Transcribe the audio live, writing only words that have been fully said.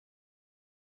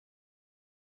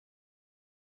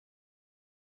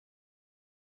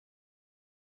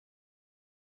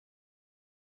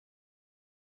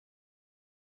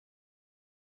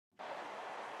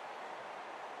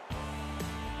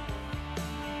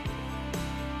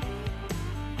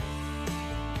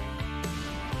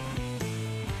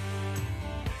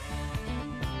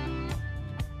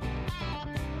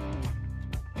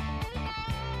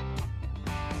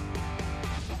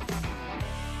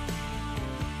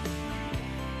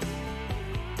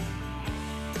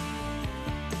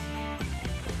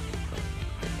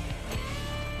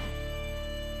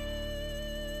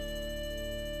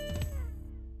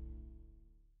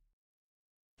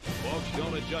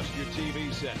adjust your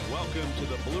TV set. Welcome to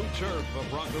the blue turf of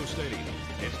Bronco Stadium.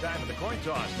 It's time for the coin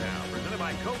toss now, presented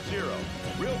by Coke Zero.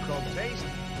 Real Coke taste,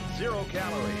 0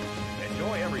 calories.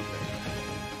 Enjoy everything.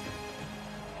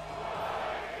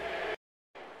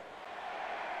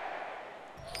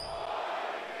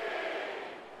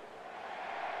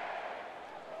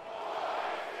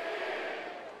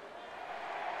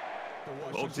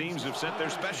 Both teams have sent their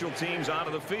special teams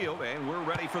onto the field, and we're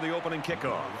ready for the opening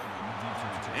kickoff.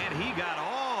 And he got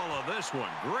all of this one.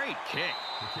 Great kick.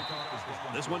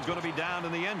 This one's going to be down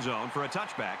in the end zone for a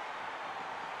touchback.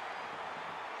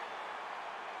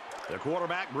 The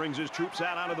quarterback brings his troops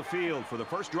out onto the field for the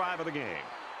first drive of the game.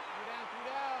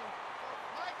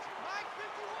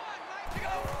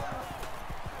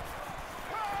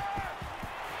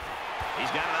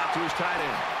 He's got it out to his tight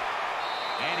end.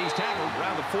 And he's tackled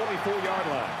around the 44-yard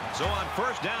line. So on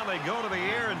first down, they go to the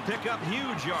air and pick up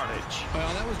huge yardage.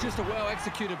 Well, that was just a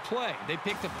well-executed play. They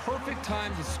picked the perfect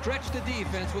time to stretch the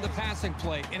defense with a passing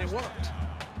play, and it worked.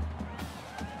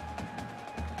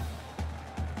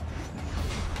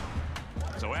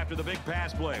 So after the big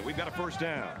pass play, we've got a first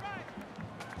down.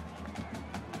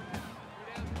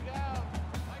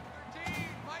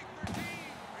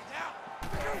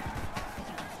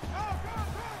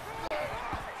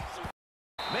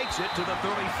 Makes it to the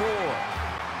 34.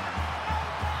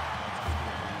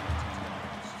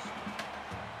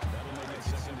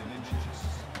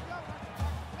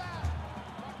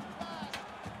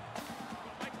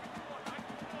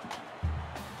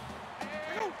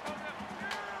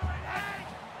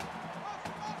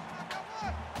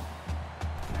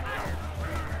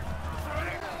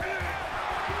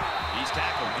 He's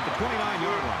tackled at the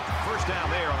 29-yard line. First down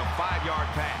there on a 5-yard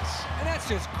pass. And that's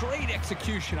just great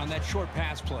execution on that short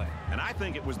pass play. And I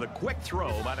think it was the quick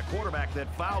throw by the quarterback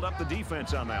that fouled up the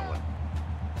defense on that one.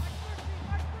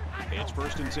 It's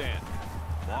 1st and 10.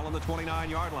 Ball on the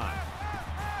 29-yard line.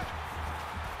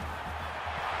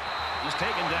 He's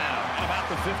taken down at about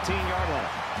the 15-yard line.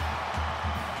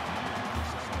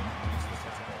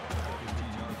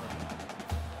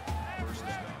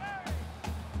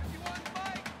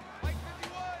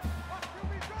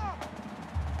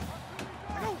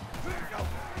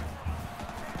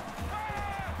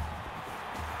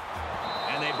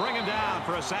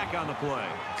 For a sack on the play.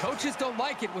 Coaches don't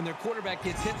like it when their quarterback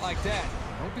gets hit like that.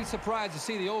 Don't be surprised to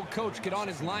see the old coach get on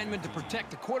his lineman to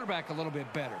protect the quarterback a little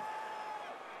bit better.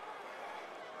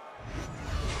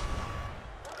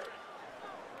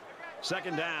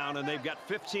 Second down, and they've got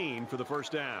 15 for the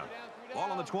first down.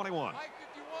 Ball on the 21.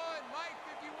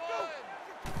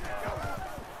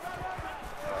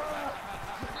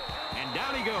 And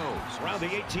down he goes around the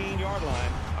 18-yard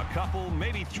line. A couple,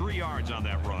 maybe 3 yards on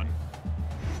that run.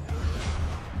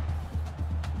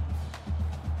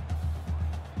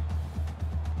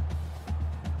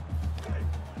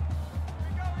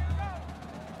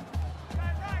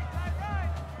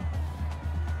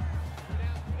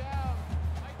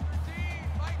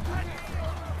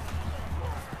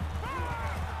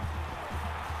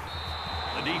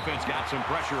 Defense got some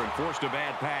pressure and forced a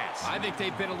bad pass. I think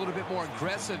they've been a little bit more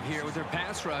aggressive here with their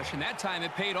pass rush, and that time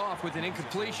it paid off with an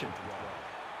incompletion.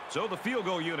 So the field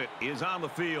goal unit is on the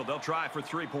field. They'll try for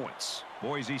 3 points.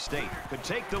 Boise State could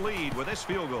take the lead with this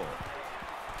field goal.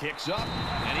 Kicks up,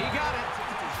 and he got it.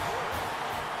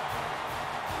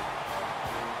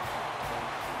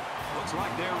 Looks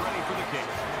like they're ready for the kick.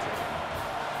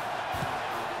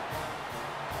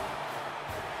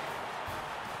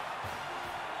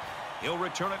 He'll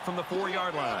return it from the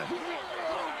 4-yard line.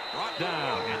 Brought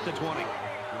down at the 20.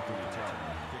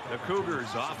 The Cougars'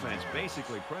 offense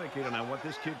basically predicated on what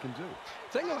this kid can do.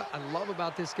 The thing I love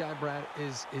about this guy, Brad,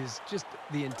 is just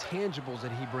the intangibles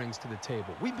that he brings to the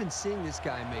table. We've been seeing this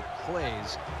guy make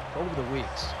plays over the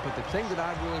weeks, but the thing that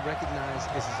I really recognize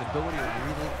is his ability to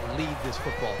really lead this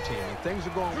football team. When things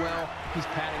are going well, he's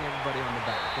patting everybody on the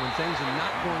back. When things are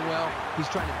not going well, he's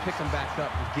trying to pick them back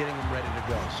up and getting them ready to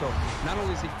go. So not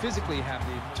only does he physically have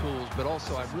the tools, but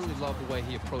also I really love the way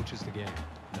he approaches the game.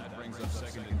 That brings up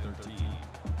 2nd and 13.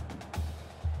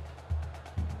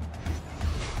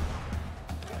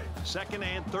 2nd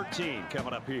and 13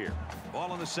 coming up here.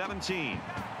 Ball on the 17.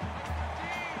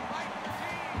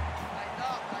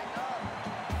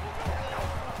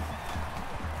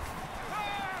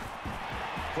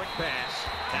 Quick pass.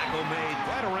 Tackle made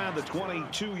right around the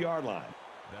 22-yard line.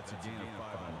 That's a gain of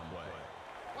 5 on the play.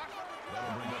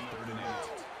 That'll bring up 3rd and 8.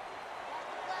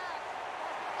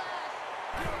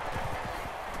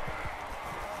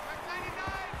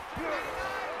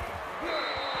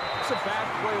 It's a bad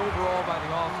play overall by the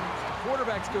offense.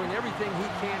 quarterback's doing everything he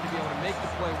can to be able to make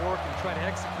the play work and try to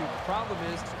execute. The problem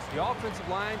is the offensive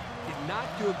line did not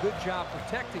do a good job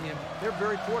protecting him. They're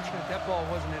very fortunate that ball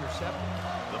wasn't intercepted.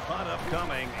 The punt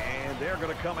upcoming, and they're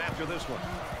going to come after this one.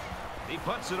 He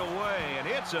punts it away, and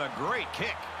it's a great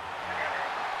kick.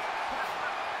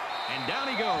 And down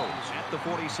he goes at the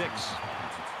 46.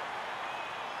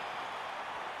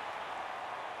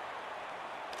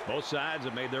 Both sides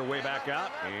have made their way back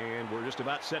out, and we're just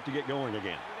about set to get going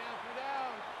again.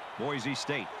 Boise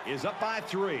State is up by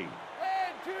 3.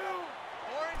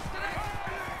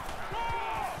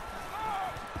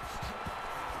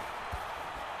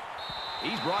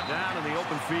 He's brought down in the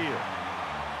open field.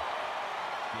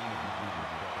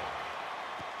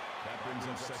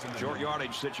 Short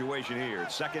yardage situation here.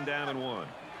 It's 2nd down and 1.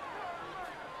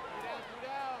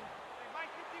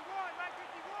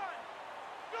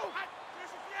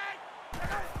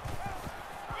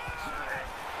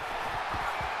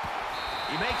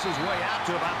 He makes his way out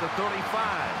to about the 35.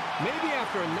 Maybe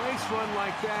after a nice run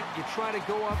like that, you try to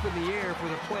go up in the air for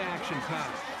the play-action pass.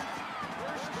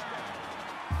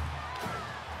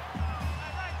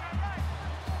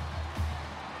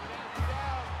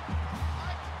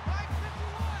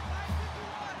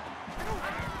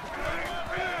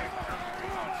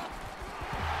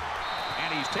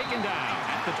 And he's taken down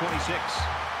at the 26.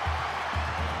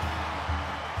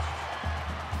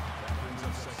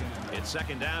 It's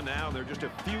 2nd down now. They're just a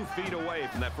few feet away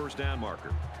from that 1st down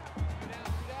marker.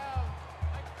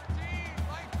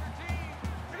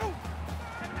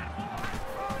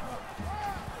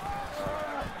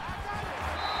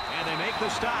 And they make the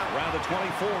stop around the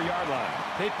 24-yard line.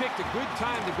 They picked a good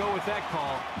time to go with that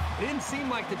call. It didn't seem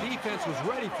like the defense was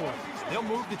ready for it. They'll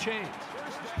move the chains.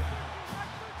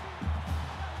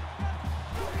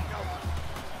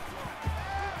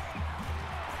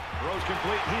 Throws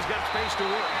complete. He's got space to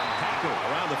work. Tackle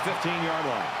around the 15-yard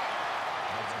line.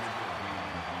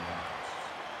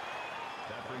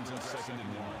 That brings us 2nd and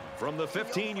 1. From the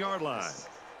 15-yard line.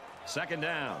 2nd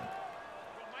down.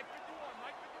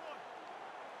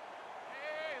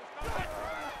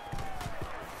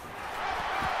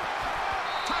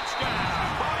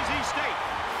 Touchdown, Boise State.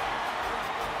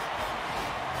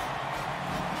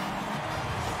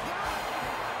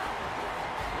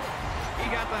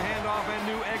 Got the handoff and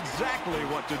knew exactly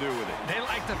what to do with it. They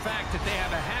like the fact that they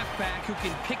have a halfback who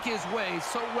can pick his way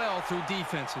so well through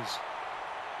defenses.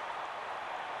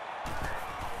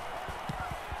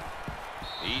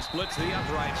 He splits the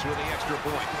uprights with the extra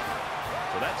point.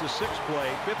 So that's a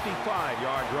 6-play,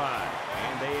 55-yard drive.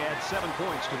 And they add 7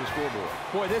 points to the scoreboard.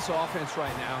 Boy, this offense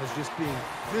right now is just being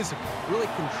physical, really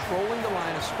controlling the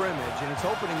line of scrimmage, and it's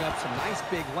opening up some nice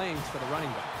big lanes for the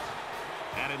running backs.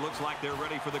 And it looks like they're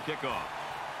ready for the kickoff.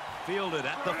 Fielded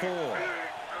at the 4.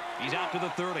 He's out to the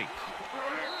 30.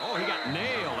 Oh, he got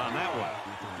nailed on that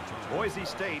one. Boise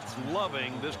State's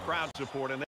loving this crowd support,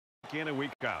 and they week in and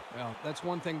week out. Well, that's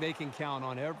one thing they can count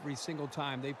on every single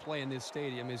time they play in this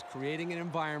stadium is creating an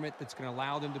environment that's going to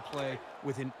allow them to play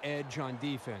with an edge on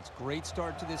defense. Great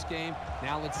start to this game.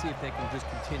 Now let's see if they can just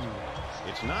continue that.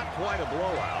 It's not quite a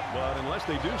blowout, but unless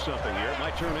they do something here, it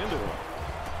might turn into one.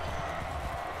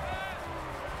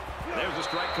 There's a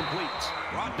strike complete.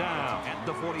 Brought down at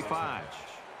the 45.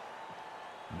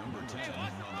 Number 10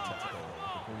 on the tackle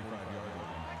at the 45-yard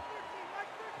line.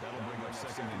 That'll bring up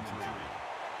 2nd and 3.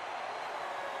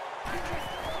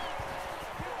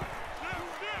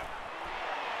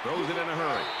 Throws it in a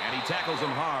hurry, and he tackles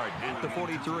him hard at the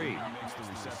 43. He makes the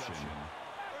reception.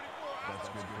 That's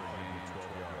good for a gain of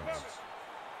 12 yards.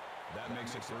 That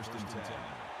makes it 1st and 10.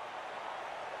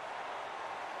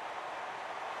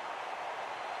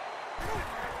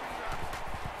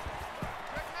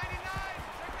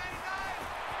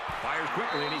 Fires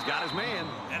quickly, and he's got his man.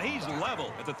 And he's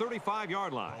level at the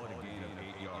 35-yard line. Call it a gain of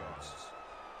 8 yards.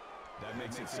 That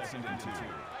makes it 2nd and 2.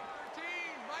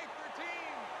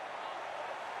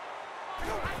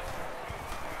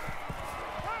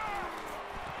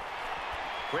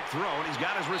 Quick throw, and he's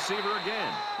got his receiver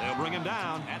again. They'll bring him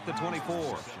down at the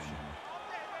 24.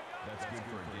 That's good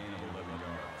for a gain of 11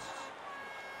 yards.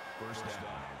 1st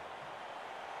down.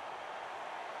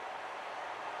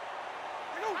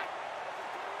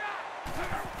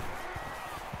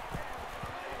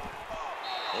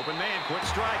 Open man, quick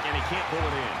strike, and he can't pull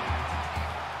it in.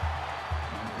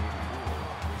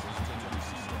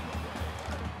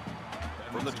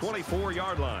 From the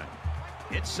 24-yard line,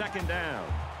 it's 2nd down.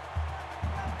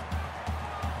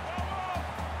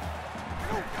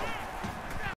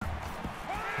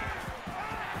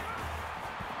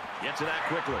 Gets it out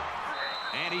quickly.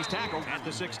 And he's tackled at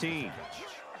the 16.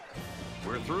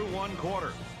 We're through one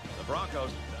quarter. The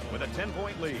Broncos with a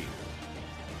 10-point lead.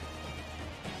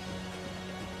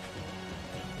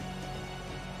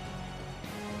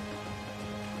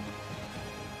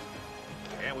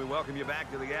 And we welcome you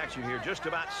back to the action here. Just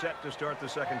about set to start the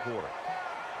second quarter.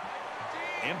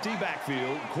 Empty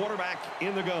backfield, quarterback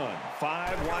in the gun,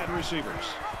 5 wide receivers.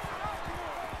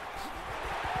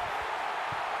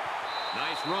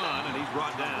 Nice run, and he's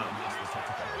brought down.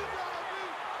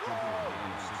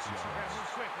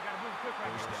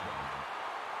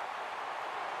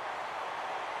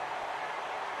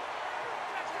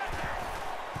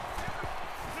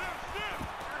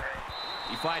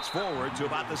 He fights forward to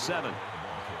about the 7.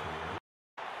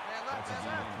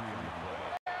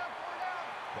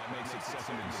 That makes it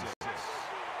 2nd and 6.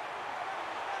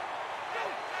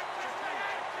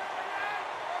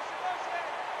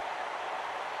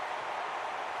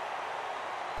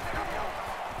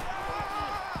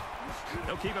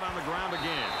 He'll keep it on the ground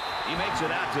again. He makes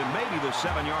it out to maybe the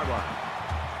 7-yard line.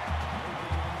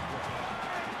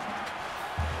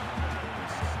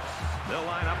 They'll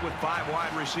line up with 5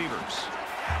 wide receivers.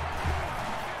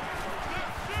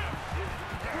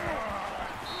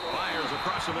 Fires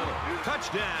across the middle.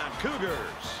 Touchdown,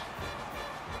 Cougars.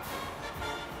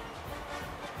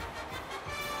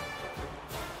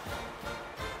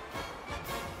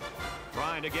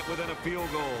 Trying to get within a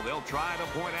field goal. They'll try to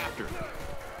point after.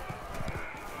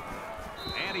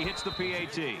 And he hits the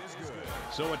PAT.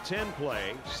 So a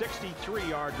 10-play,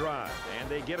 63-yard drive. And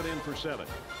they get it in for 7.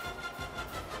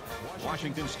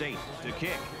 Washington State to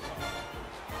kick.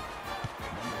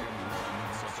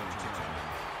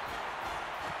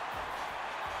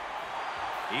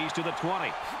 He's to the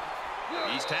 20.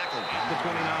 He's tackled at the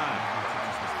 29.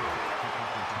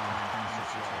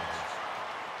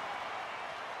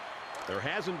 There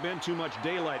hasn't been too much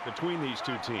daylight between these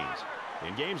two teams.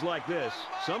 In games like this,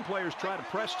 some players try to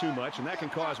press too much, and that can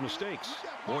cause mistakes.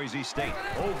 Boise State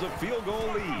holds a field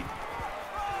goal lead.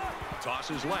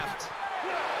 Tosses left.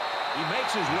 He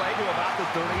makes his way to about the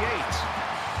 38.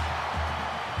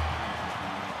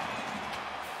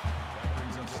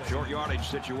 Short yardage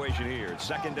situation here. It's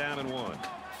 2nd down and 1.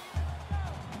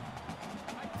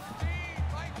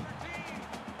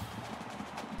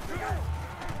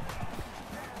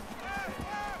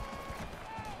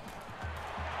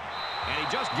 And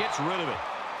he just gets rid of it.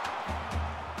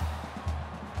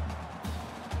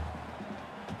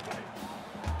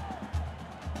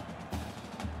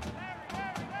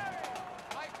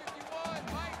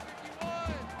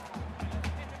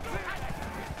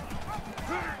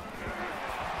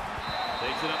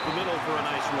 Takes it up the middle for a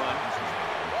nice run.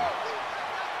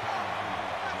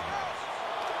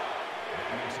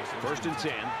 First and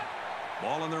 10.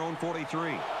 Ball on their own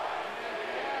 43.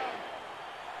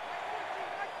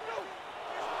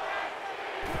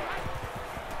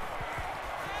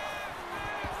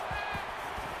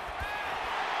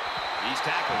 He's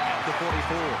tackled at the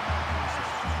 44.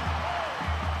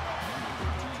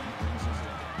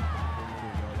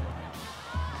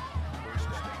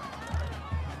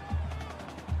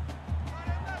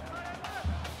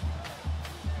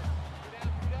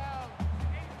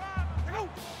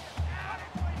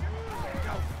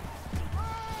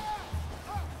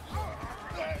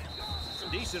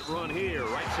 Decent run here,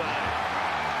 right side.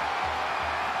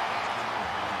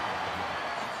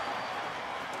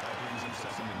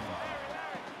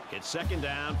 It's 2nd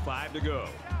down, 5 to go.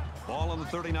 Ball on the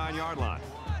 39-yard line.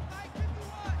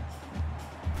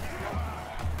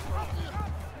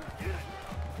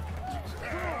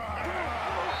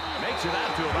 Makes it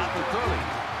out to about the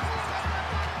 30.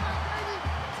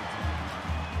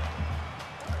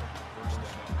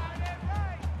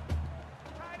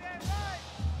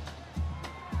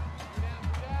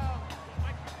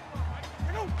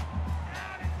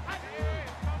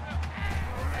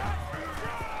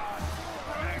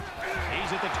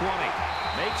 At the 20,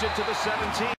 makes it to the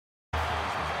 17.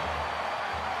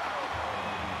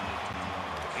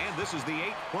 And this is the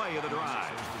 8th play of the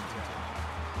drive.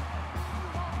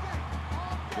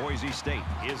 Boise State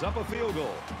is up a field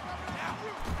goal.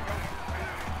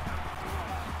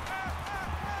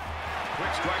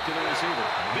 Quick strike to the receiver.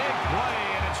 Big play,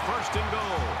 and it's 1st and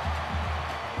goal.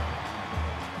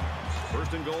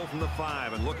 1st and goal from the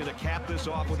 5, and looking to cap this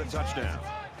off with a touchdown.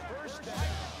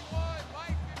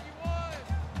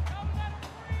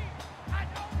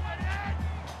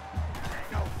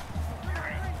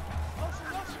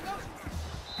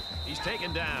 He's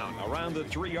taken down around the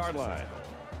 3-yard line.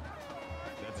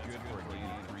 That's good for a gain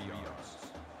of 3 yards.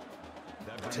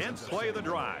 10th play of the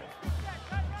drive.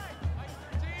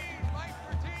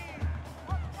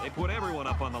 They put everyone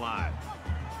up on the line.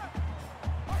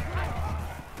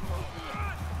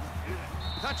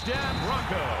 Touchdown,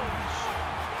 Broncos.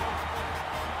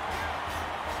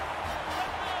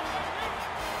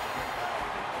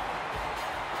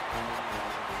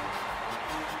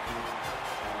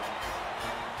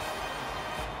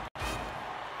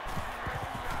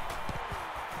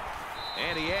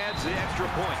 And he adds the extra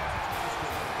point.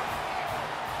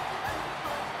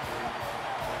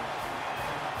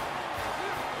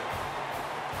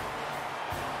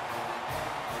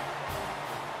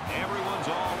 Everyone's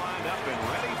all lined up and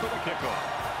ready for the kickoff.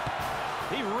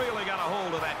 He really got a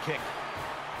hold of that kick.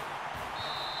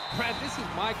 Brad, this is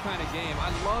my kind of game.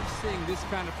 I love seeing this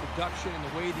kind of production and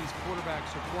the way these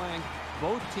quarterbacks are playing.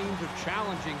 Both teams are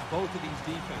challenging both of these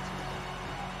defenses.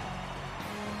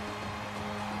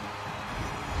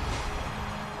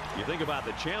 You think about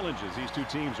the challenges these two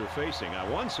teams are facing. On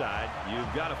one side,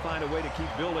 you've got to find a way to keep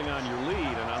building on your lead,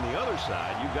 and on the other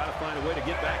side, you've got to find a way to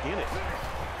get back in it.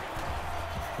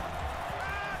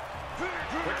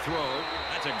 Quick throw.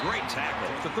 That's a great tackle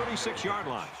at the 36-yard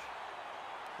line.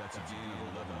 That's a gain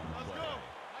of 11 on the play.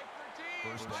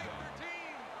 First down.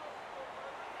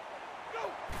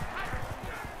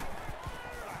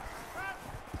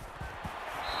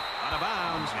 Out of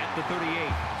bounds at the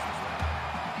 38.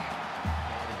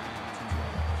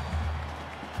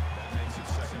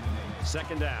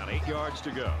 Second down, 8 yards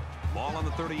to go. Ball on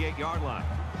the 38-yard line.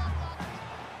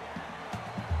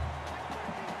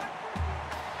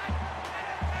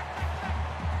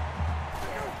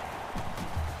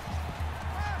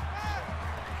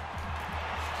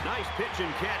 Nice pitch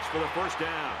and catch for the first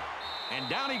down. And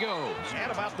down he goes at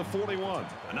about the 41.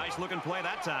 A nice looking play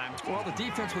that time. Well, the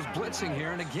defense was blitzing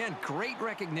here, and again, great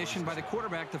recognition by the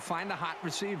quarterback to find a hot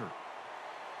receiver.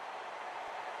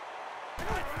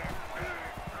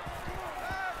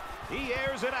 He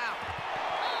airs it out.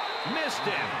 Missed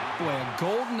it. Boy, a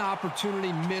golden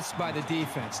opportunity missed by the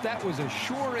defense. That was a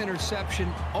sure interception,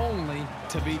 only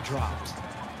to be dropped.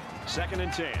 Second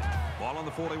and 10. Ball on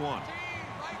the 41.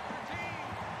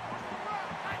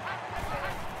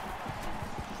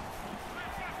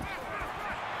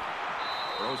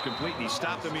 Throws complete, and he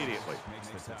stopped immediately. Makes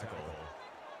the tackle.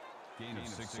 Gain of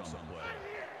 6 on the play.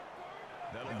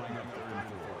 That'll bring up 3rd and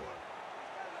 4.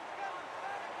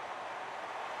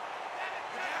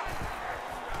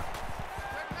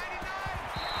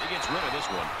 He gets rid of this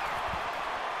one.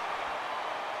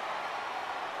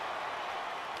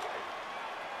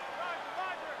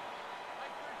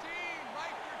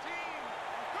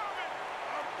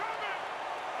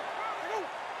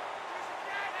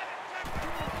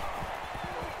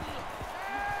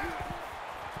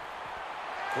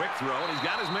 Quick throw, and he's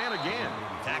got his man again.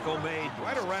 Tackle made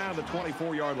right around the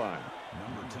 24-yard line.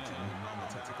 Number 10 on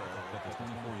the tackle at the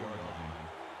 24-yard line.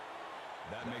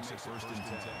 That makes it 1st and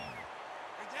 10.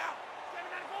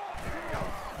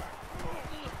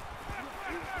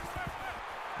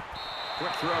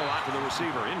 Quick throw out to the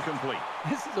receiver, incomplete.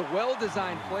 This is a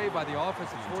well-designed play by the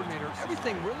offensive coordinator.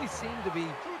 Everything really seemed to be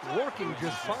working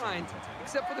just fine,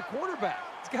 except for the quarterback.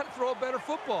 He's got to throw a better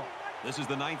football. This is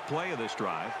the 9th play of this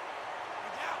drive.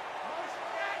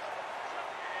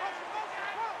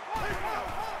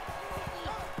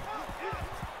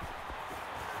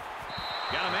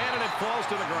 Got a man, and it falls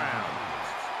to the ground.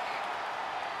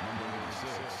 Number 6,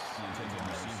 the intended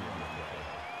receiver on the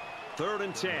play. 3rd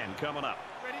and 10 coming up.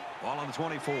 Ball on the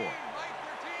 24.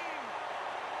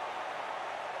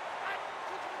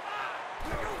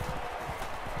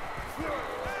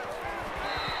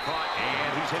 Caught,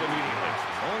 and he's hit immediately.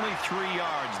 Only 3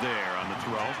 yards there on the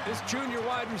throw. This junior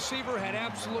wide receiver had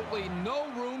absolutely no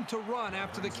room to run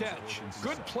after the catch.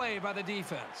 Good play by the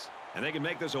defense. And they can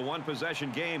make this a one-possession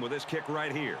game with this kick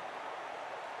right here.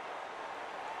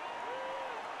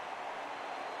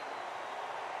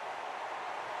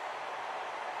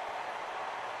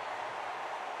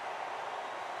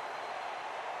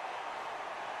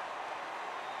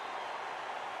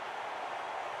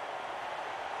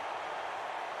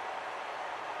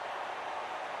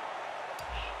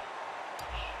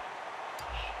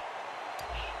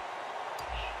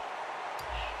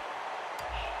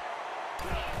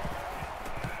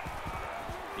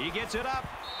 He gets it up,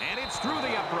 and it's through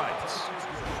the uprights.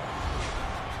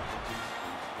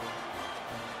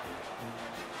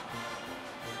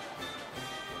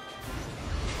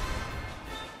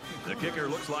 The kicker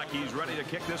looks like he's ready to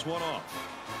kick this one off.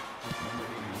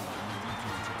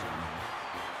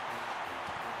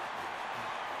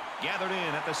 Gathered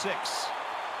in at the 6.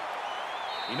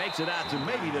 He makes it out to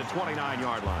maybe the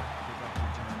 29-yard line.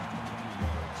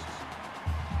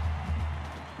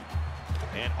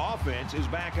 And offense is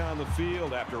back on the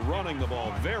field after running the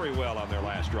ball very well on their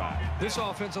last drive. This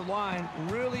offensive line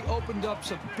really opened up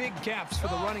some big gaps for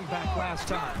the running back last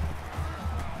time.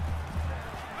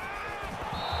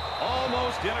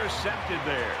 Almost intercepted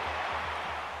there.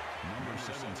 Number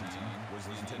 17 was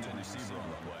the intended receiver on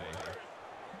the play.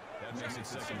 That makes it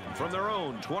 2nd and 10. From their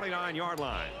own 29-yard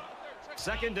line.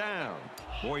 Second down.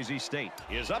 Boise State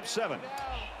is up 7.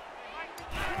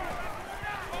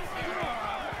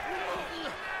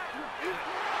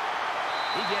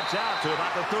 He gets out to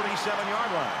about the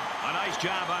 37-yard line. A nice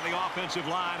job on the offensive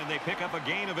line, and they pick up a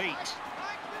gain of 8.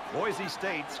 Boise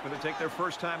State's going to take their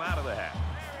first time out of the half.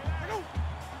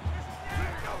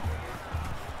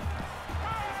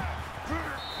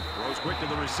 Throws quick to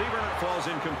the receiver, and it falls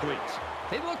incomplete.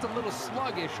 They looked a little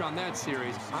sluggish on that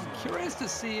series. I'm curious to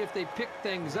see if they pick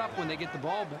things up when they get the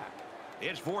ball back.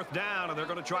 It's 4th down, and they're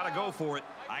going to try to go for it.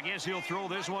 I guess he'll throw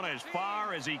this one as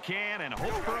far as he can and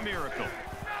hope for a miracle.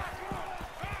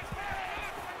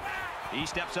 He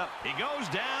steps up. He goes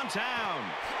downtown.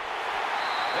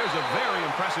 There's a very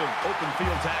impressive open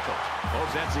field tackle.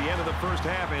 Folks, that's the end of the first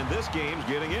half, and this game's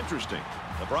getting interesting.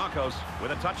 The Broncos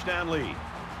with a touchdown lead.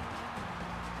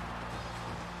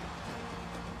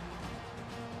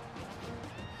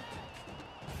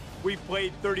 We've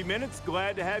played 30 minutes.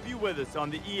 Glad to have you with us on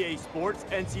the EA Sports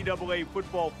NCAA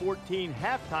Football 14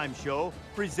 halftime show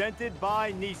presented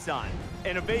by Nissan.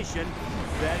 Innovation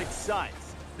that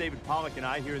excites. David Pollack and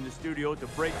I here in the studio to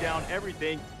break down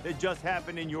everything that just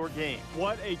happened in your game.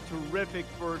 What a terrific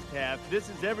first half. This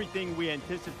is everything we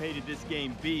anticipated this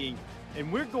game being.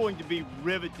 And we're going to be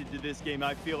riveted to this game,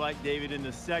 I feel like, David, in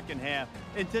the second half,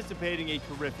 anticipating a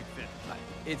terrific finish.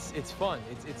 It's fun.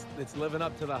 It's living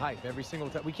up to the hype every single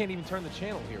time. We can't even turn the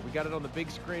channel here. We got it on the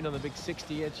big screen, on the big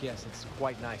 60-inch. Yes, it's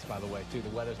quite nice, by the way, too.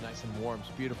 The weather's nice and warm. It's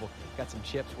beautiful. Got some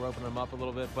chips. We're opening them up a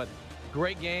little bit. But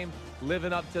great game,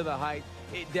 living up to the hype.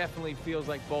 It definitely feels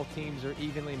like both teams are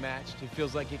evenly matched. It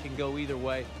feels like it can go either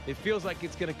way. It feels like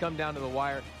it's going to come down to the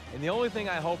wire. And the only thing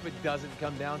I hope it doesn't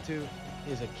come down to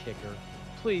is a kicker.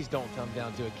 Please don't come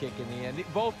down to a kick in the end.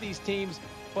 Both these teams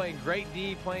playing great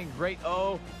D, playing great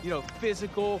O,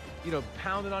 physical,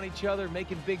 pounding on each other,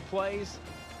 making big plays.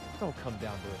 Don't come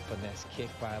down to a finesse kick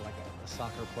by like a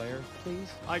soccer player,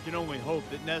 please. I can only hope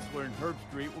that Nessler and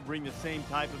Herbstreit will bring the same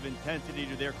type of intensity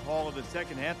to their call of the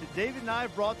second half that David and I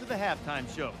have brought to the halftime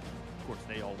show. Of course,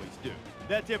 they always do.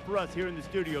 That's it for us here in the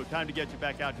studio. Time to get you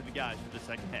back out to the guys for the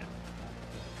second half.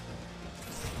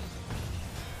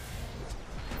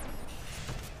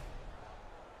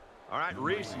 All right,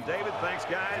 Reese and David, thanks,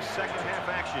 guys. Second half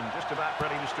action just about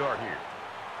ready to start here.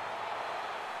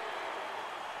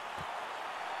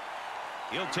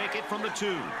 He'll take it from the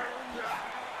 2.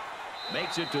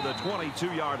 Makes it to the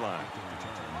 22-yard line.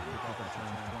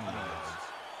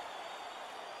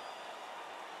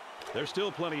 There's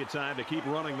still plenty of time to keep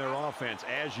running their offense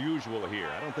as usual here.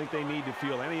 I don't think they need to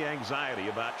feel any anxiety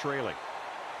about trailing.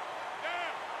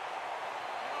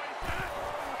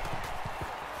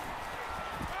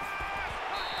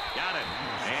 Got it.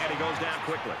 And he goes down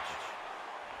quickly.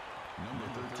 Number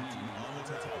 13 on the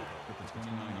tackle at the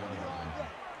 29-yard line.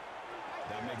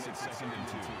 That makes it 2nd and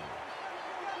 2.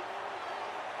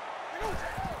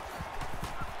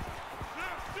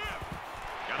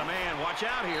 Got a man. Watch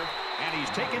out here. And he's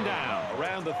taken down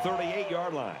around the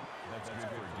 38-yard line. That's good for a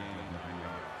gain of 9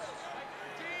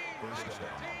 yards. First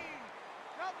down.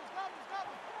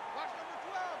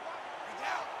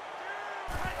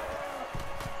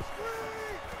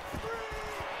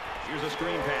 Here's a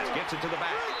screen pass. Gets it to the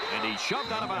back. And he's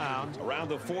shoved out of bounds around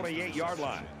the 48-yard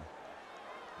line.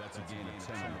 That's a gain of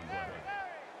 10 on the play.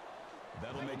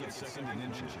 That'll make it 2nd and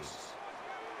inches.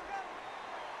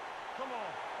 Come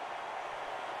on.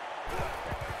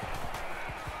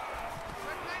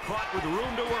 Caught with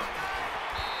room to work.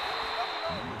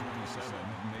 Number 27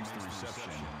 makes the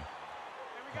reception.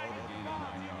 Called a gain of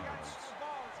 9 yards.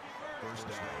 First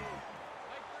down.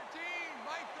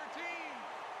 Mike 13.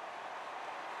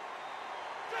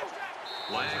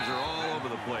 Flags are all over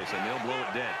the place, and they'll blow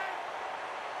it dead.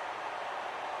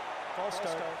 False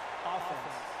start,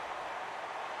 offense.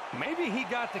 Maybe he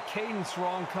got the cadence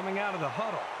wrong coming out of the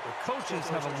huddle. The coaches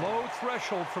have a low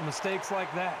threshold for mistakes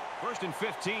like that. 1st and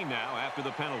 15 now after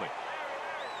the penalty.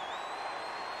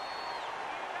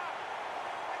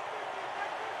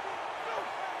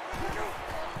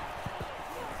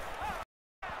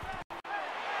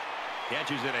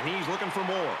 Catches it, and he's looking for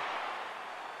more.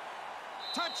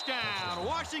 Touchdown,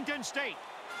 Washington State.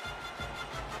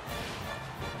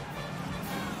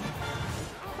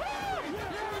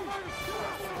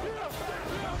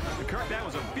 Kirk, that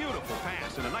was a beautiful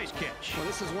pass and a nice catch. Well,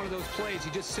 this is one of those plays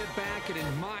you just sit back and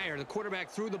admire. The quarterback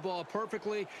threw the ball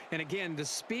perfectly, and again, the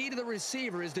speed of the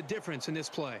receiver is the difference in this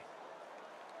play.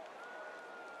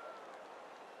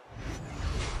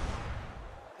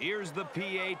 Here's the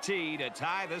PAT to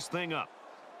tie this thing up.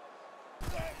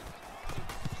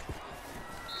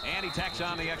 And he tacks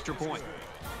on the extra point.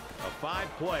 A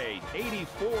 5-play,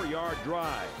 84-yard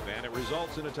drive, and it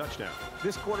results in a touchdown.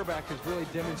 This quarterback has really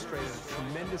demonstrated a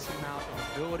tremendous amount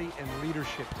of ability and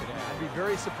leadership today. I'd be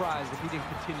very surprised if he didn't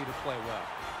continue to play well.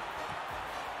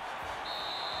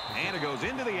 And it goes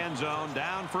into the end zone,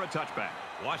 down for a touchback.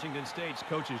 Washington State's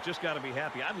coaches just got to be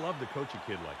happy. I'd love to coach a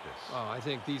kid like this. Oh, I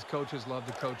think these coaches love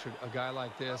to coach a guy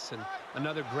like this, and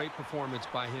another great performance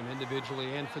by him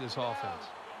individually and for this offense.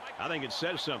 I think it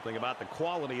says something about the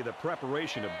quality of the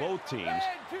preparation of both teams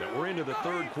that we're into the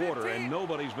third quarter and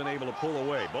nobody's been able to pull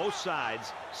away. Both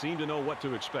sides seem to know what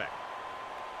to expect.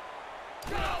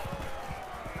 Tackle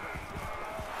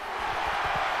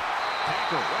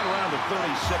right around the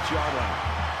 36-yard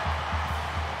line.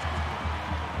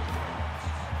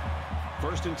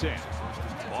 First and 10.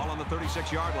 Ball on the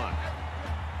 36-yard line.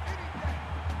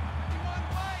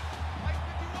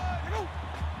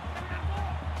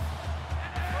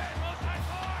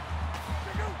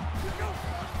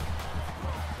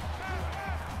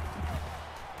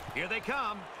 Here they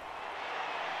come.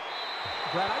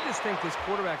 Brad, I just think this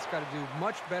quarterback's got to do a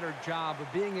much better job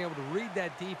of being able to read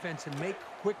that defense and make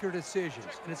quicker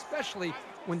decisions. And especially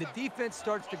when the defense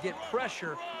starts to get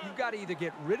pressure, you've got to either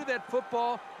get rid of that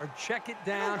football or check it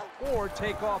down or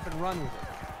take off and run with it.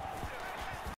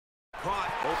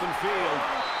 Caught, open field,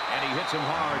 and he hits him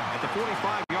hard at the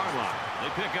 45-yard line. They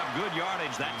pick up good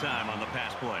yardage that time on the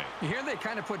pass play. Here they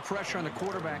kind of put pressure on the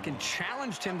quarterback and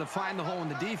challenged him to find the hole in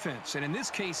the defense. And in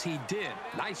this case, he did.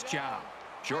 Nice job.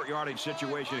 Short yardage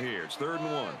situation here. It's 3rd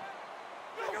and 1.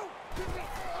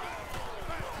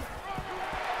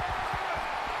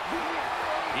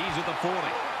 He's at the 40.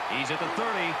 He's at the 30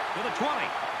 to the 20.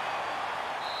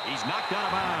 He's knocked out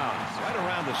of bounds right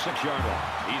around the 6-yard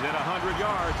line. He's at 100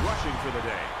 yards rushing for the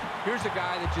day. Here's a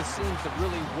guy that just seems to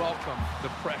really welcome the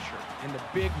pressure in the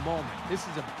big moment. This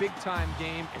is a big-time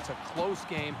game. It's a close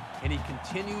game, and he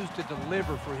continues to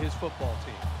deliver for his football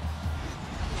team.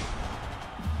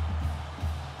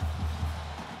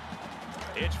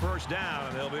 It's first down,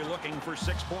 and they'll be looking for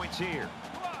 6 points here.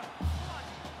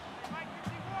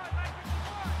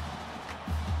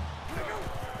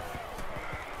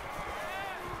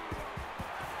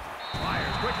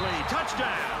 Fires quickly.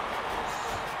 Touchdown.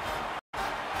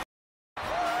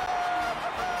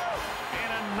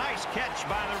 Catch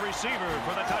by the receiver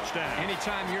for the touchdown.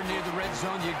 Anytime you're near the red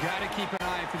zone, you got to keep an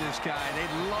eye for this guy. They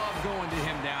love going to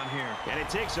him down here. And it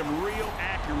takes some real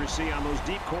accuracy on those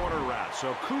deep corner routes.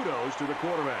 So kudos to the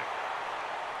quarterback.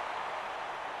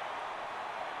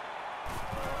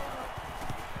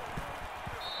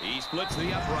 He splits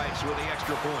the uprights with the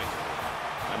extra point.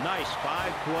 A nice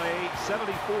 5-play,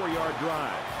 74-yard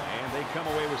drive. And they come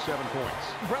away with 7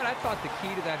 points. Brett, I thought the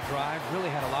key to that drive really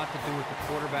had a lot to do with the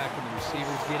quarterback and the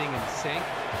receivers getting in sync,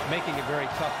 making it very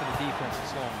tough for the defense to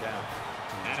slow them down.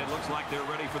 And it looks like they're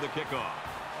ready for the kickoff.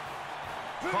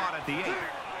 Caught at the 8.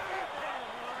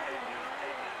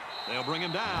 They'll bring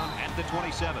him down at the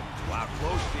 27. Wow,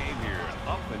 close game here.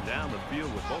 Up and down the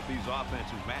field with both these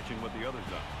offenses matching what the others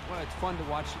done. Well, it's fun to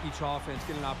watch each offense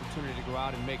get an opportunity to go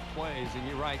out and make plays. And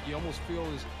you're right, you almost feel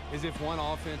as if one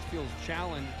offense feels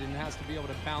challenged and has to be able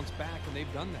to bounce back, and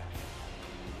they've done that.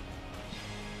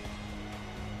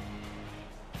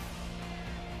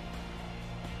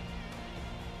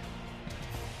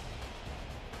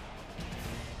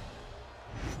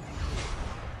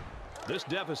 This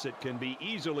deficit can be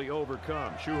easily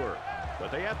overcome, sure.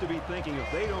 But they have to be thinking if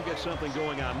they don't get something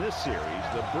going on this series,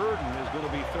 the burden is going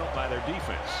to be felt by their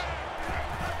defense.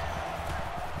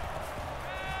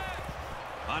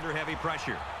 Under heavy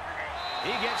pressure.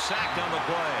 He gets sacked on the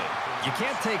play. You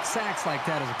can't take sacks like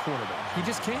that as a quarterback. You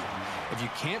just can't. If you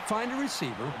can't find a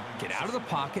receiver, get out of the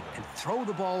pocket and throw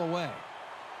the ball away.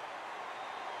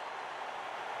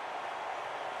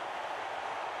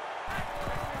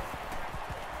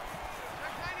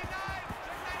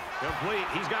 Complete.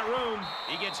 He's got room.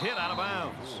 He gets hit out of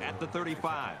bounds at the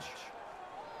 35.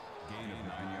 Gain of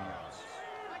 9 yards.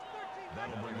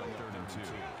 That'll bring up 3rd and 2.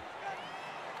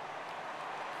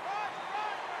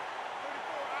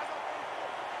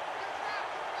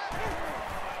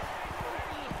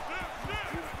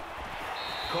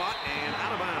 Caught and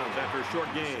out of bounds after a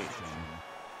short gain.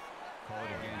 Call it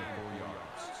a gain of 4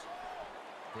 yards.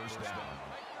 First down.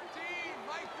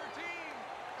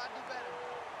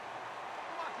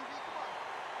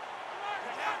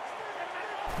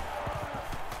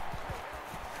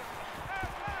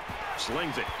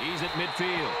 Slings it. He's at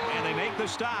midfield. And they make the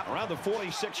stop around the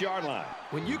 46-yard line.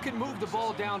 When you can move the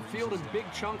ball downfield in big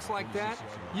chunks like that,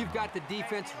 you've got the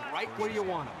defense right where you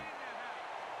want them.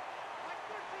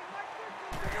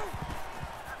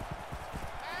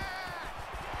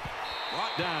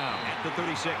 Brought down at the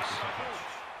 36.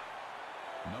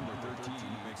 Number 13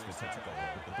 makes the tackle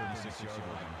at the 36-yard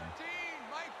line.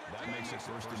 That makes it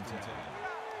first and 10.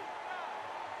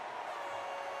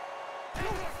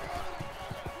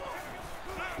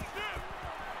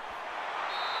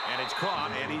 And it's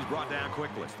caught, and he's brought down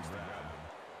quickly.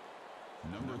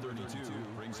 Number 32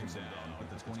 brings him down at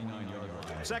the 29-yard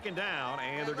line. Second down,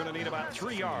 and they're going to need about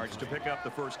 3 yards to pick up the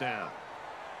first down.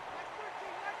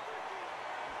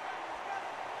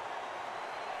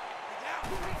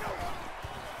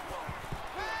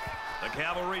 The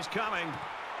cavalry's coming.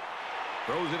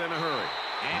 Throws it in a hurry.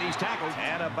 And he's tackled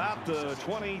at about the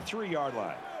 23-yard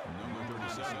line. Number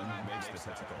 37 makes the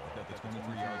tackle at the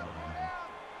 23-yard line.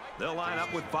 They'll line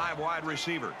up with 5 wide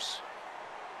receivers.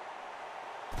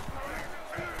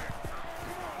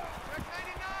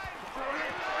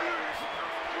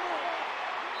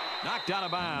 Knocked out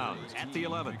of bounds at the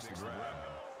 11.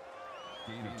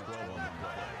 Gain of 12 on the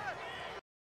play.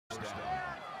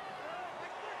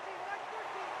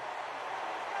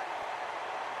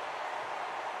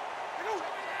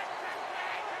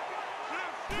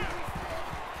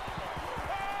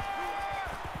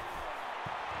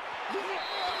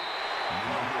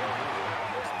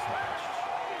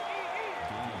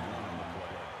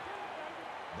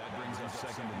 That brings us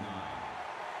second and 9.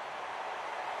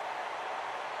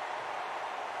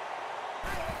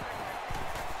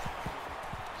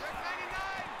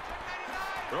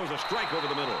 Throws a strike over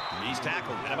the middle. He's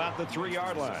tackled at about the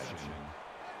 3-yard line.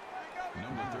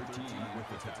 Number 13 with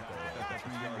the tackle at the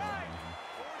 3-yard line.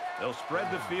 They'll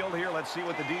spread the field here. Let's see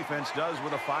what the defense does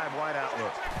with a 5-wide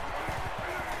outlook.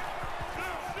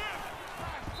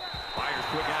 Fires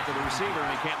quick out to the receiver,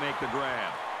 and he can't make the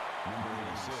grab. Number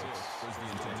 86 was the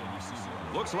intended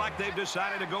receiver. Looks like they've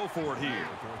decided to go for it here.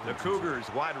 The Cougars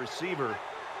wide receiver,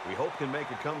 we hope, can make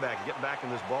a comeback, get back in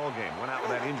this ball game. Went out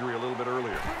with that injury a little bit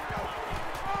earlier.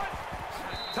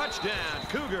 Touchdown,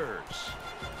 Cougars.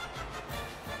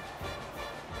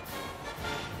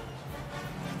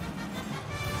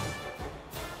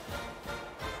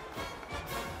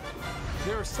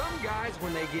 There are some guys,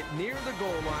 when they get near the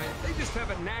goal line, they just have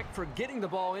a knack for getting the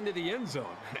ball into the end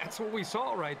zone. That's what we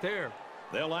saw right there.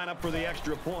 They'll line up for the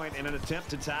extra point in an attempt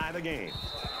to tie the game.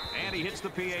 And he hits the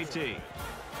PAT.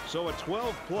 So a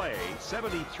 12-play,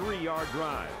 73-yard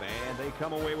drive, and they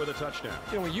come away with a touchdown.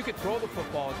 You know, when you can throw the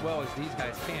football as well as these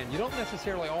guys can, you don't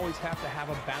necessarily always have to have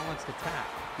a balanced attack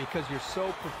because you're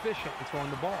so proficient in throwing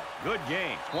the ball. Good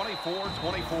game,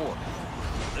 24-24.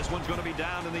 This one's going to be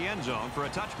down in the end zone for a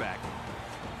touchback.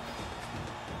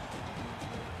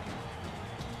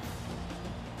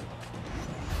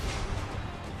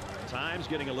 Time's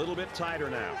getting a little bit tighter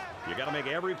now. You got to make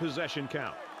every possession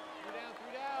count.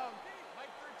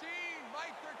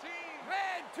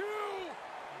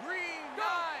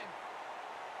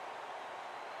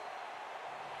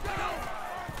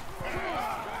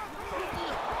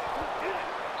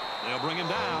 They'll bring him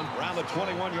down around the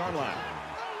 21-yard line.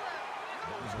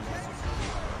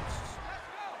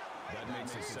 That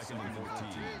makes it second and 14.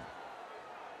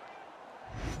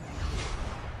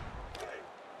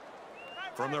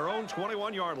 From their own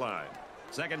 21-yard line.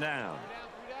 Second down.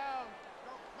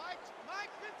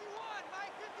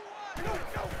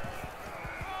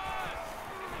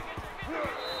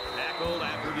 Tackled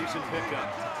after decent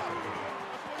pickup.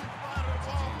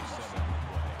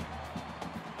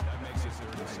 That makes it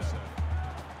 37.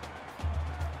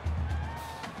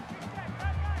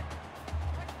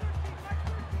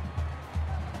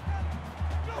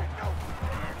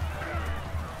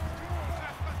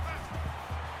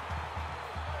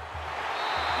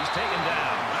 Taken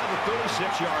down around the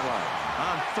 36-yard line.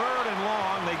 On 3rd and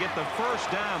long, they get the first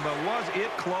down, but was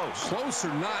it close? Close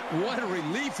or not, what a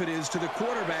relief it is to the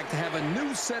quarterback to have a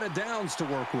new set of downs to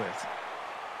work with.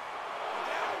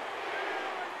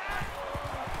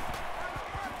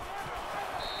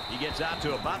 He gets out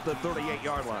to about the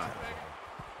 38-yard line.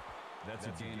 That's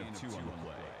a gain of 2 on the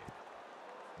play.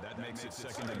 That makes it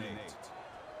second and 8.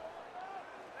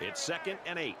 It's 2nd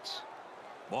and 8.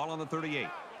 Ball on the 38.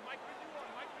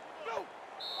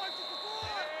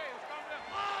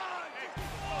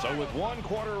 So with 1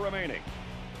 quarter remaining,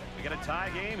 we got a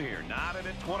tie game here, knotted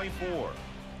at 24.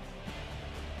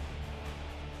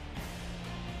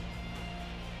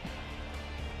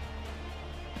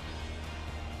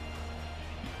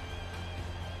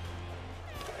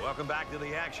 Welcome back to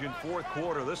the action. 4th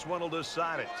quarter. This one will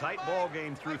decide it. Tight ball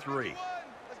game through 3.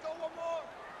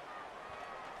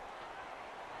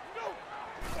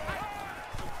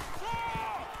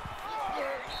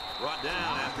 Brought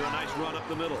down after a nice run up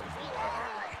the middle.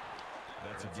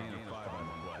 That's a gain of 5 on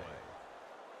the play.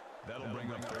 That'll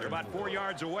bring up They're about 4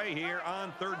 yards away here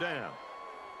on 3rd down.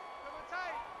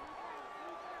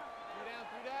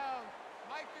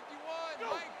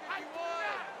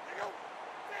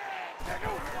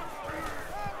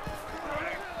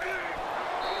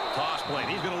 Toss play.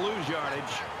 He's going to lose yardage.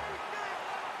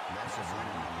 That's a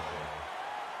running play.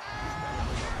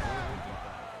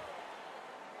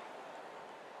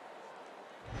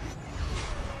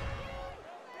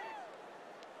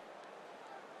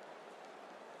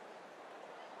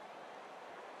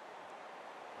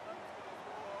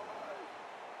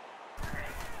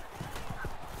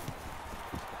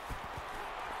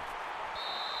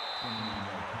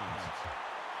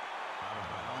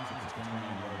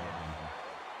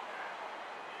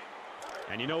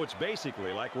 And you know, it's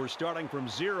basically like we're starting from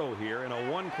zero here in a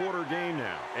one-quarter game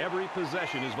now. Every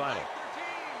possession is vital.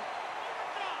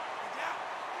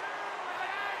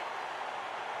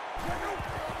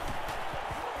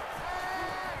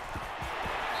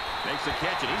 Makes the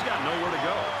catch, and he's got nowhere to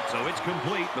go. So it's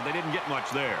complete, but they didn't get much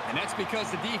there. And that's because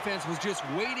the defense was just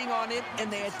waiting on it, and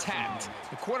they attacked.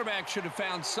 The quarterback should have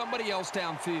found somebody else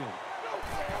downfield.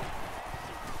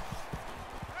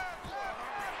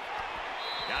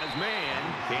 Got his man.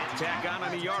 Can't tack on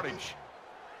any yardage.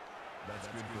 That's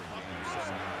good for a gain of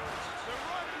 7 yards.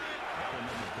 That'll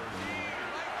make it 39.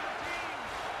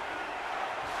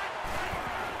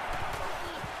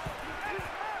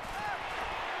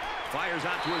 Fires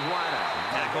out to his wideout.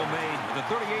 Tackle made at the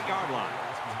 38-yard line.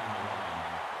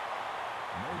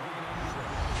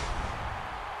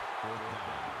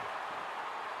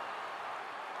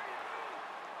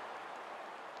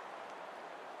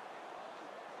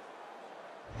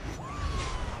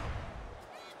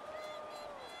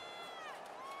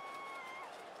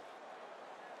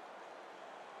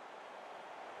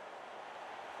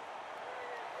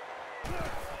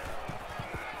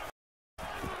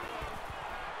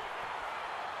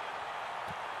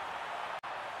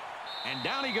 And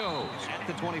down he goes at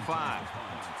the 25.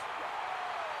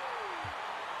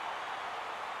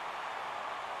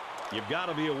 You've got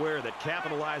to be aware that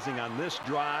capitalizing on this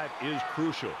drive is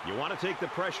crucial. You want to take the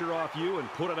pressure off you and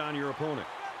put it on your opponent.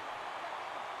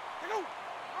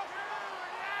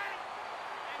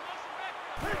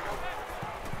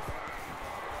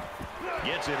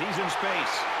 Gets it. He's in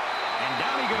space. And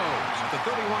down he goes at the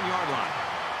 31-yard line.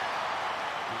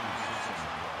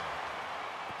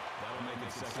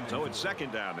 So it's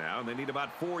second down now, and they need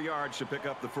about 4 yards to pick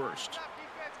up the first.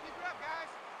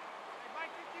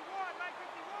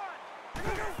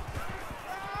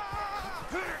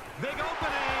 Big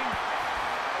opening.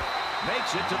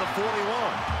 Makes it to the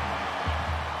 41.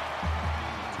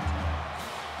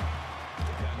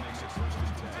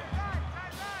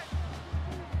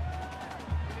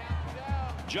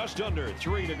 Just under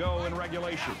 3 to go in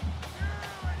regulation.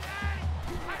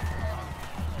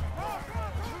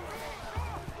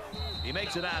 He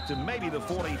makes it out to maybe the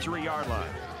 43-yard line.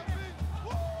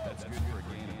 That's good for a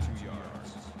gain of 2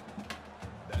 yards.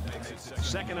 That makes it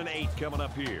Second and 8 coming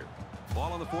up here.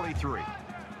 Ball on the 43.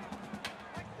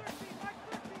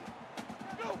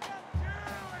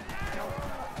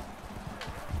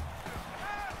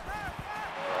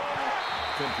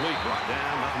 Complete. Brought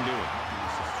down. Nothing doing.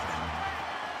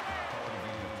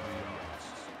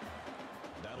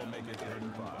 That'll make it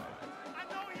 35.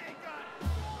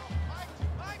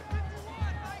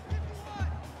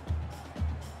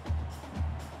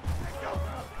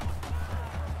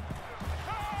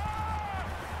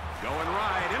 Going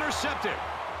right. Intercepted.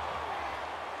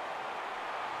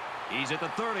 He's at the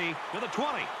 30 to the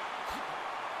 20.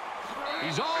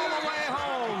 He's all the way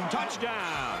home.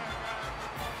 Touchdown.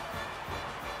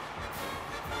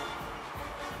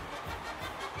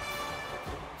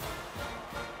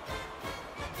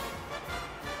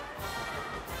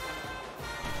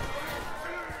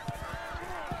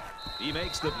 He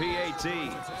makes the PAT.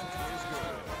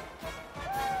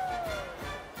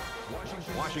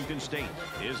 Washington State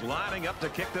is lining up to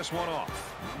kick this one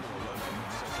off.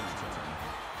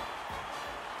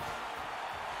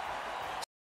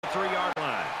 3-yard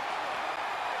line.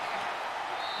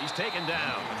 He's taken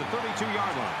down at the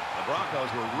 32-yard line. The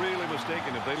Broncos were really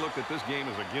mistaken if they looked at this game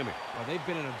as a gimme. Well, they've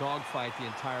been in a dogfight the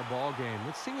entire ball game.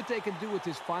 Let's see what they can do with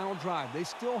this final drive. They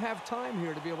still have time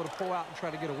here to be able to pull out and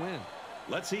try to get a win.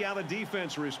 Let's see how the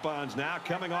defense responds now,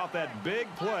 coming off that big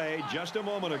play just a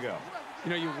moment ago. You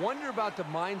know, you wonder about the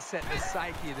mindset and the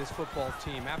psyche of this football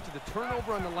team. After the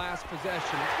turnover on the last possession,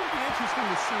 it's going to be interesting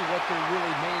to see what they're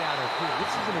really made out of here.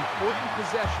 This is an important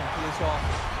possession for this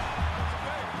offense.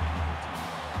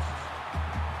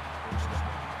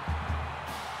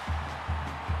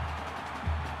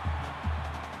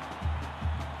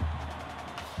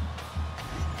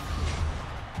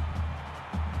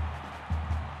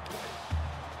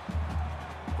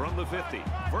 From from the 50.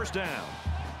 First down.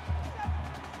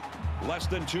 Less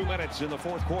than 2 minutes in the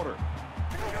fourth quarter.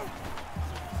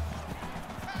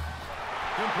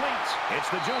 Complete. It's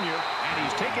the junior, and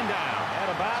he's taken down at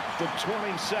about the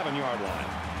 27-yard line.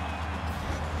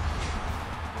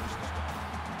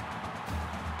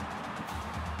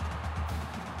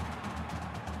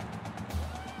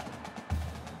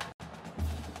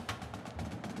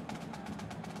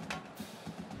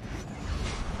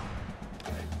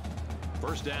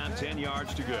 First down, 10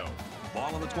 yards to go.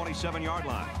 Ball on the 27-yard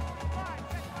line.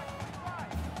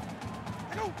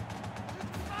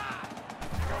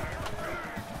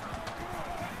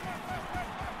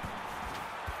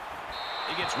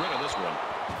 He gets rid of this one.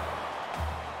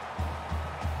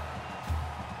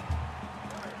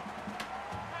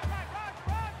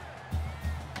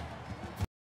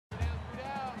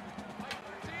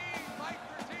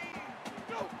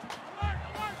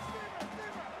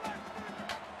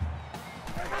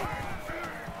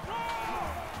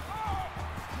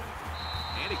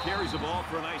 And he carries the ball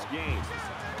for a nice gain.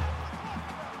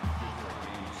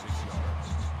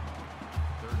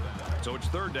 So it's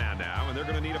third down now, and they're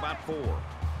going to need about 4.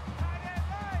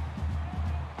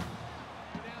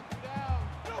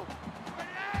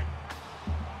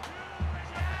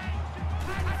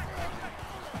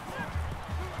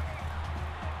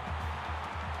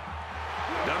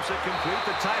 Dumps it complete,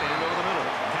 the tight end over the middle.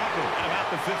 Tackled at about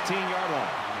the 15-yard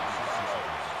line.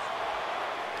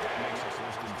 That makes it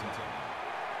first and 10.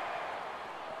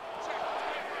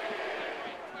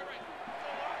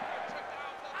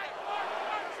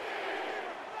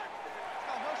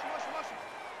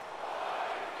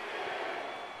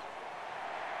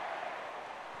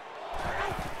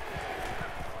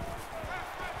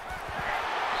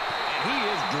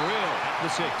 The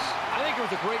 6. I think it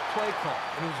was a great play call,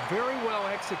 and it was very well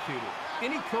executed.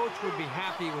 Any coach would be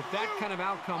happy with that kind of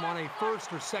outcome on a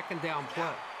first or second down play.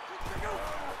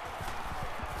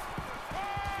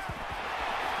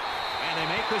 And they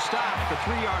make the stop at the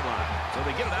 3-yard line. So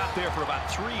they get it out there for about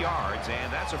 3 yards,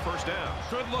 and that's a first down.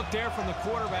 Good look there from the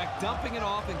quarterback, dumping it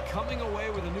off and coming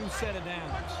away with a new set of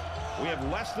downs. We have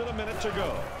less than a minute to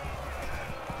go.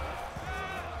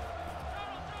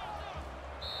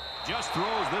 Just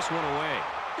throws this one away.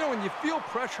 You know, when you feel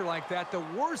pressure like that, the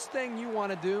worst thing you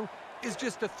want to do is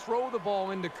just to throw the ball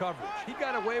into coverage. He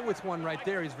got away with one right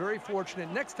there. He's very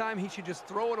fortunate. Next time, he should just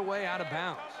throw it away out of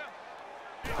bounds.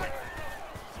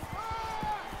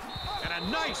 And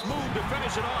a nice move to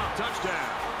finish it off.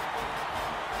 Touchdown.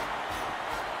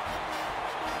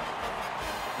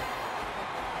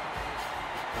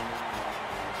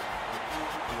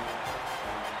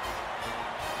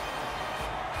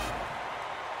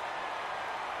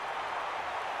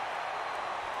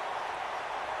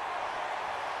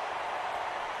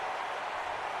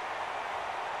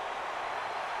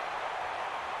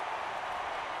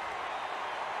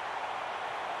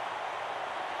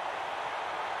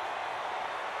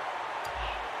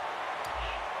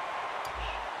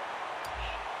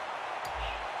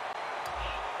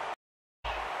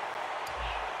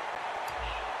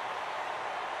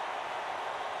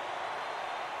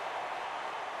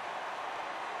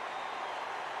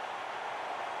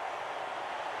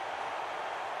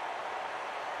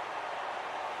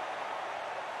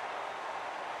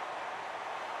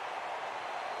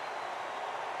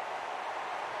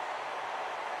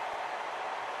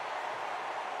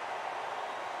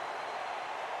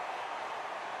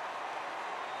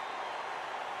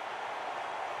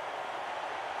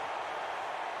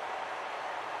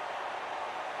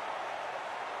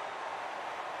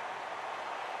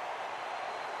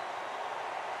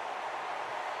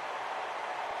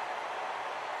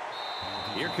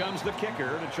 Here comes the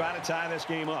kicker to try to tie this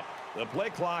game up. The play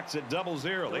clock's at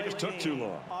 0-0. They just took too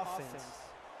long. Offense.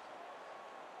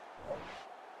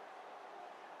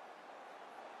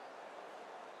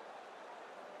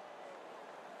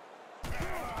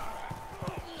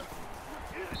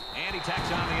 And he tacks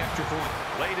on the extra point.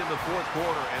 Late in the fourth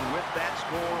quarter, and with that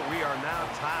score, we are now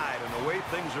tied. And the way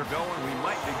things are going, we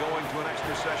might be going to an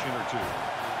extra session or two.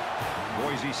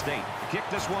 Boise State kicked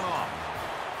this one off.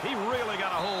 He really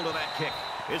got a hold of that kick.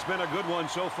 It's been a good one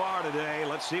so far today.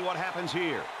 Let's see what happens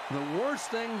here. The worst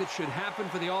thing that should happen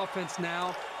for the offense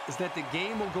now is that the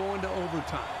game will go into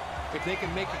overtime. If they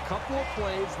can make a couple of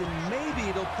plays, then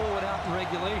maybe they'll pull it out in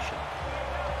regulation.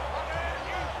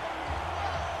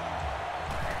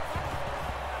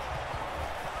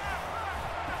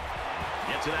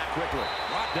 Get to that quickly.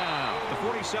 Brought down the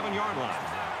 47-yard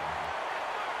line.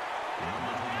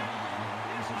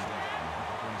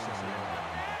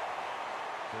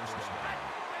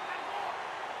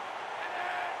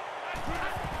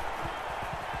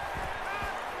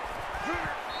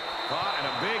 Caught and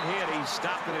a big hit. He's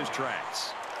stopped in his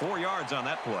tracks. 4 yards on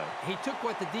that play. He took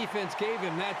what the defense gave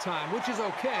him that time, which is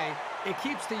okay. It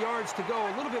keeps the yards to go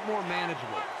a little bit more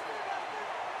manageable.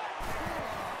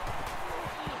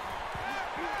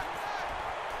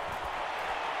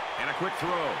 And a quick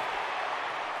throw.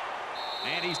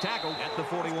 And he's tackled at the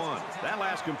 41. That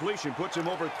last completion puts him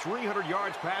over 300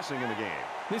 yards passing in the game.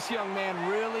 This young man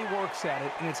really works at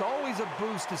it, and it's always a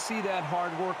boost to see that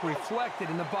hard work reflected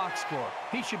in the box score.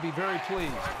 He should be very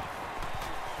pleased.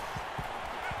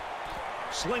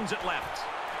 Slings it left.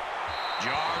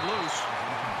 Jarred loose.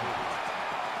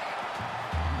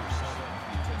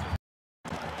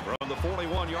 From the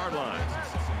 41-yard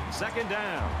line. Second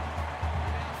down.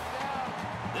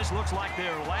 This looks like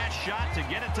their last shot to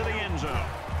get it to the end zone.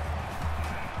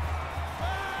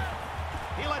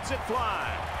 He lets it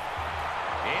fly.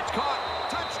 It's caught.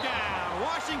 Touchdown,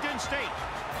 Washington State.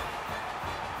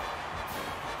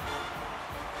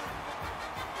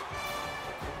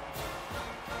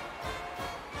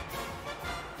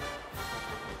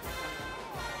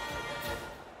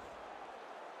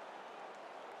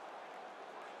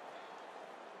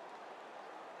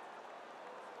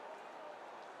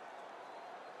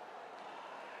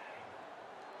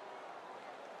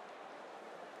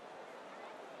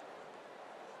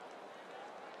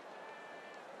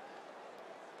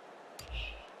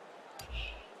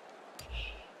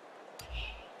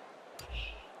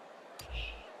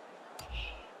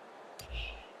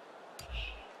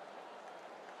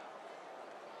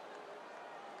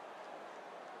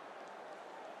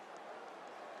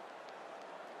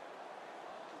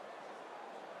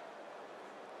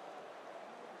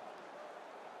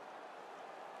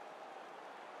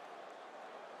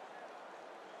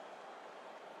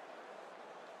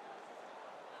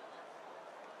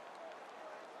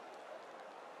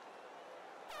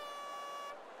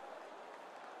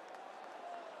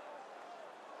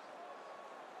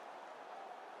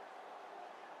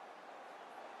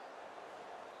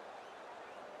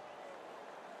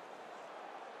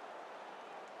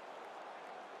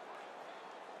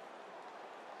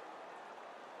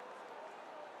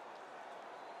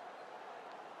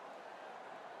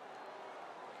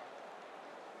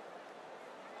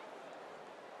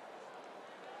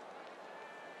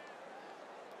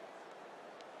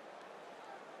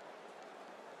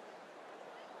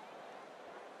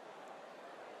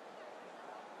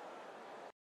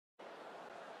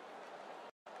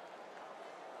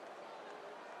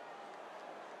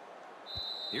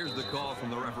 Here's the call from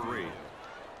the referee.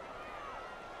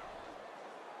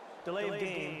 Delay of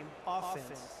game,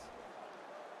 offense.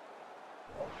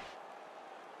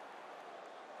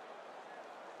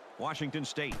 Washington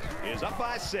State is up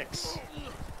by 6.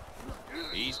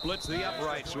 He splits the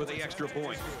uprights with the extra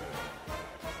point.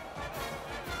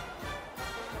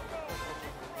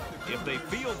 If they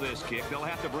field this kick, they'll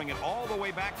have to bring it all the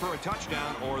way back for a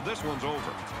touchdown, or this one's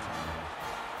over.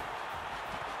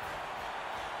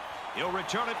 He'll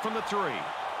return it from the 3.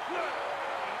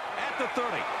 At the 30.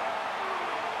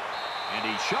 And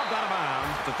he's shoved out of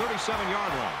bounds at the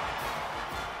 37-yard line.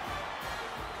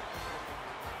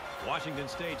 Washington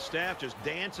State staff just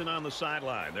dancing on the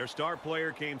sideline. Their star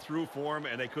player came through for him,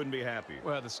 and they couldn't be happy.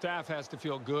 Well, the staff has to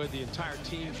feel good. The entire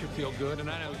team should feel good. And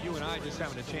I know you and I just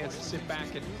having a chance to sit back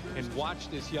and watch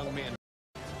this young man.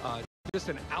 Just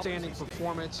an outstanding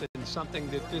performance and something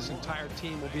that this entire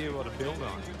team will be able to build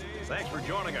on. Thanks for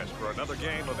joining us for another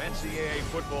game of NCAA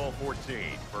Football 14.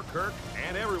 For Kirk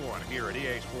and everyone here at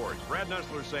EA Sports, Brad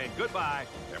Nussler saying goodbye,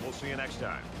 and we'll see you next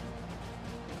time.